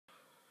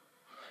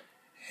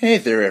Hey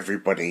there,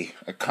 everybody.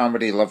 A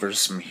comedy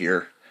loversome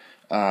here.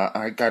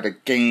 I got a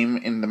game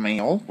in the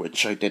mail,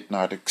 which I did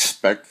not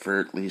expect for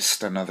at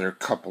least another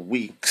couple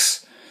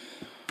weeks.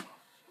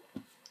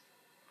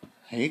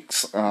 I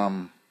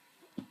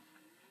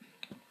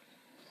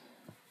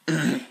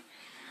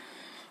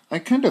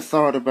kind of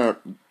thought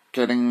about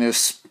getting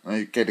this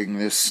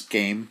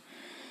game.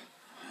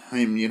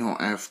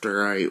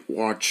 After I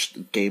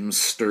watched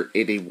Gamester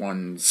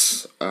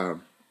 81's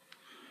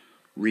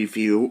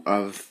review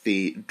of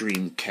the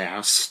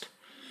Dreamcast.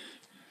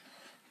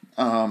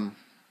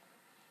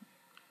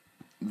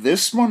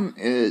 This one,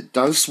 it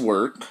does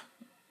work.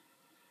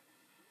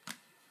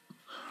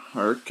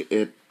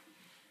 It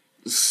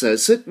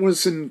says it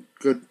was in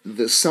good.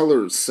 The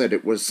seller said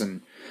it was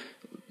in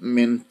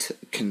mint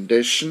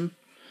condition,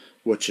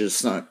 which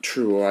is not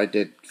true. I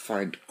did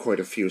find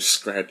quite a few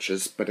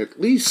scratches, but at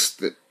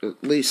least it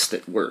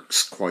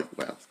works quite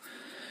well.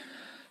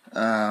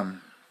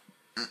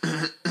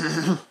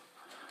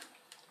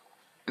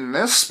 In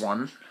this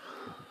one,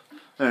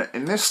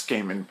 in this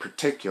game in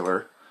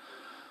particular,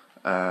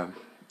 they pass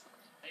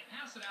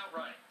it out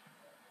right.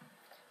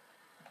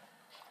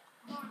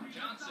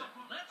 Johnson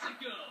lets it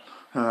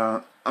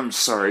go. I'm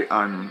sorry,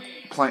 I'm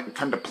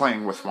kind of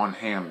playing with one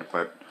hand,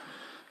 but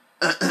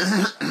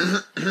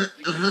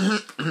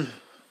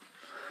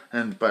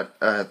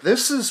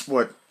this is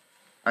what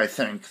I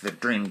think the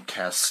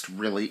Dreamcast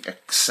really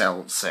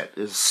excels at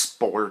is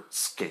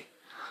sports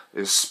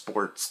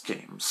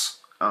games.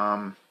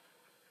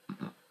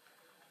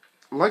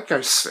 Like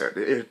I said,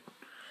 the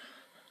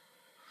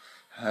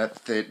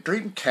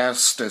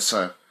Dreamcast is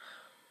a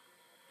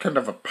kind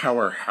of a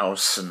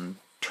powerhouse in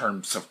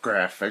terms of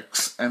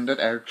graphics, and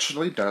it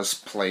actually does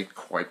play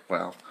quite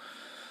well.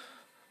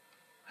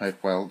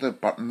 The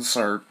buttons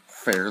are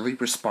fairly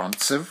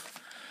responsive.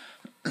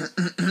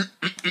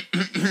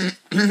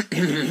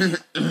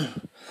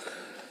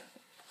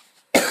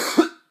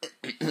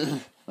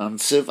 On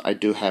Civ, I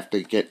do have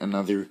to get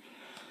another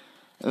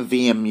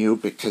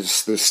VMU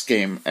because this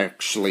game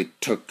actually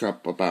took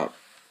up about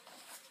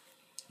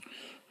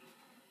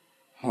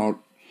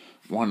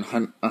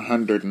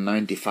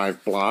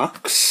 195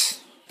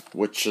 blocks,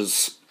 which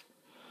is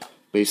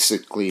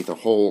basically the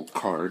whole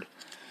card,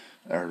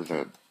 or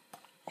the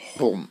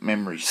whole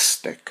memory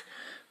stick,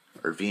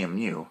 or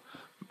VMU,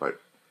 but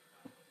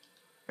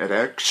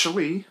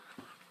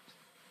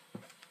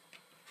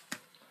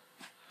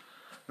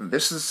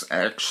this is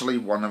actually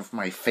one of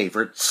my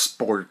favorite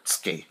sports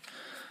games,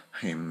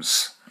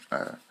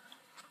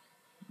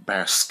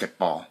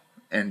 basketball,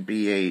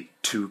 NBA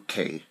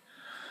 2K.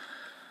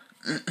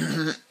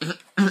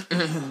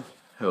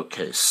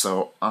 Okay,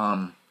 so,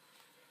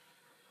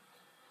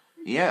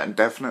 yeah, it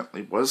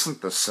definitely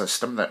wasn't the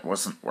system that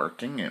wasn't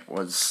working. It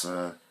was,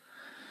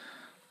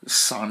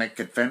 Sonic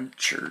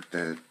Adventure,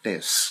 the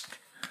disc,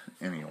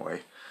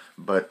 anyway,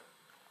 but,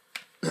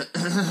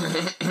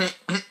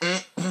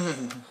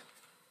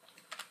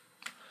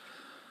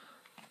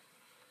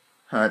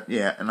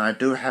 yeah, and I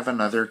do have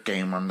another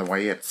game on the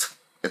way. It's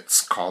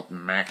called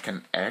Mac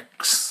and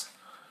X.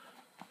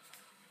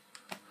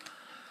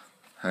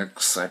 I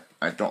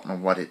don't know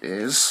what it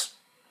is.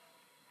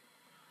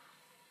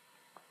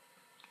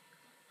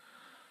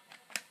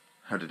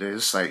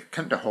 I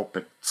kind of hope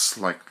it's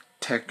like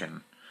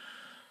Tekken,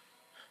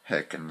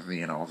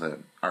 the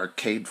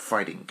arcade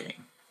fighting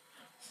game.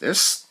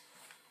 This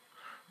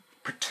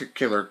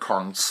particular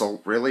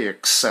console really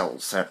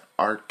excels at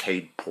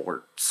arcade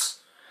ports.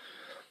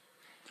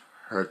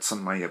 That's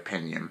in my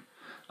opinion.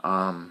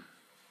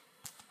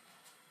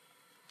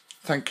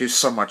 Thank you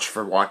so much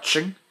for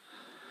watching,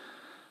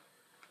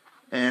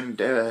 and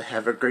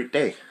have a great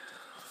day.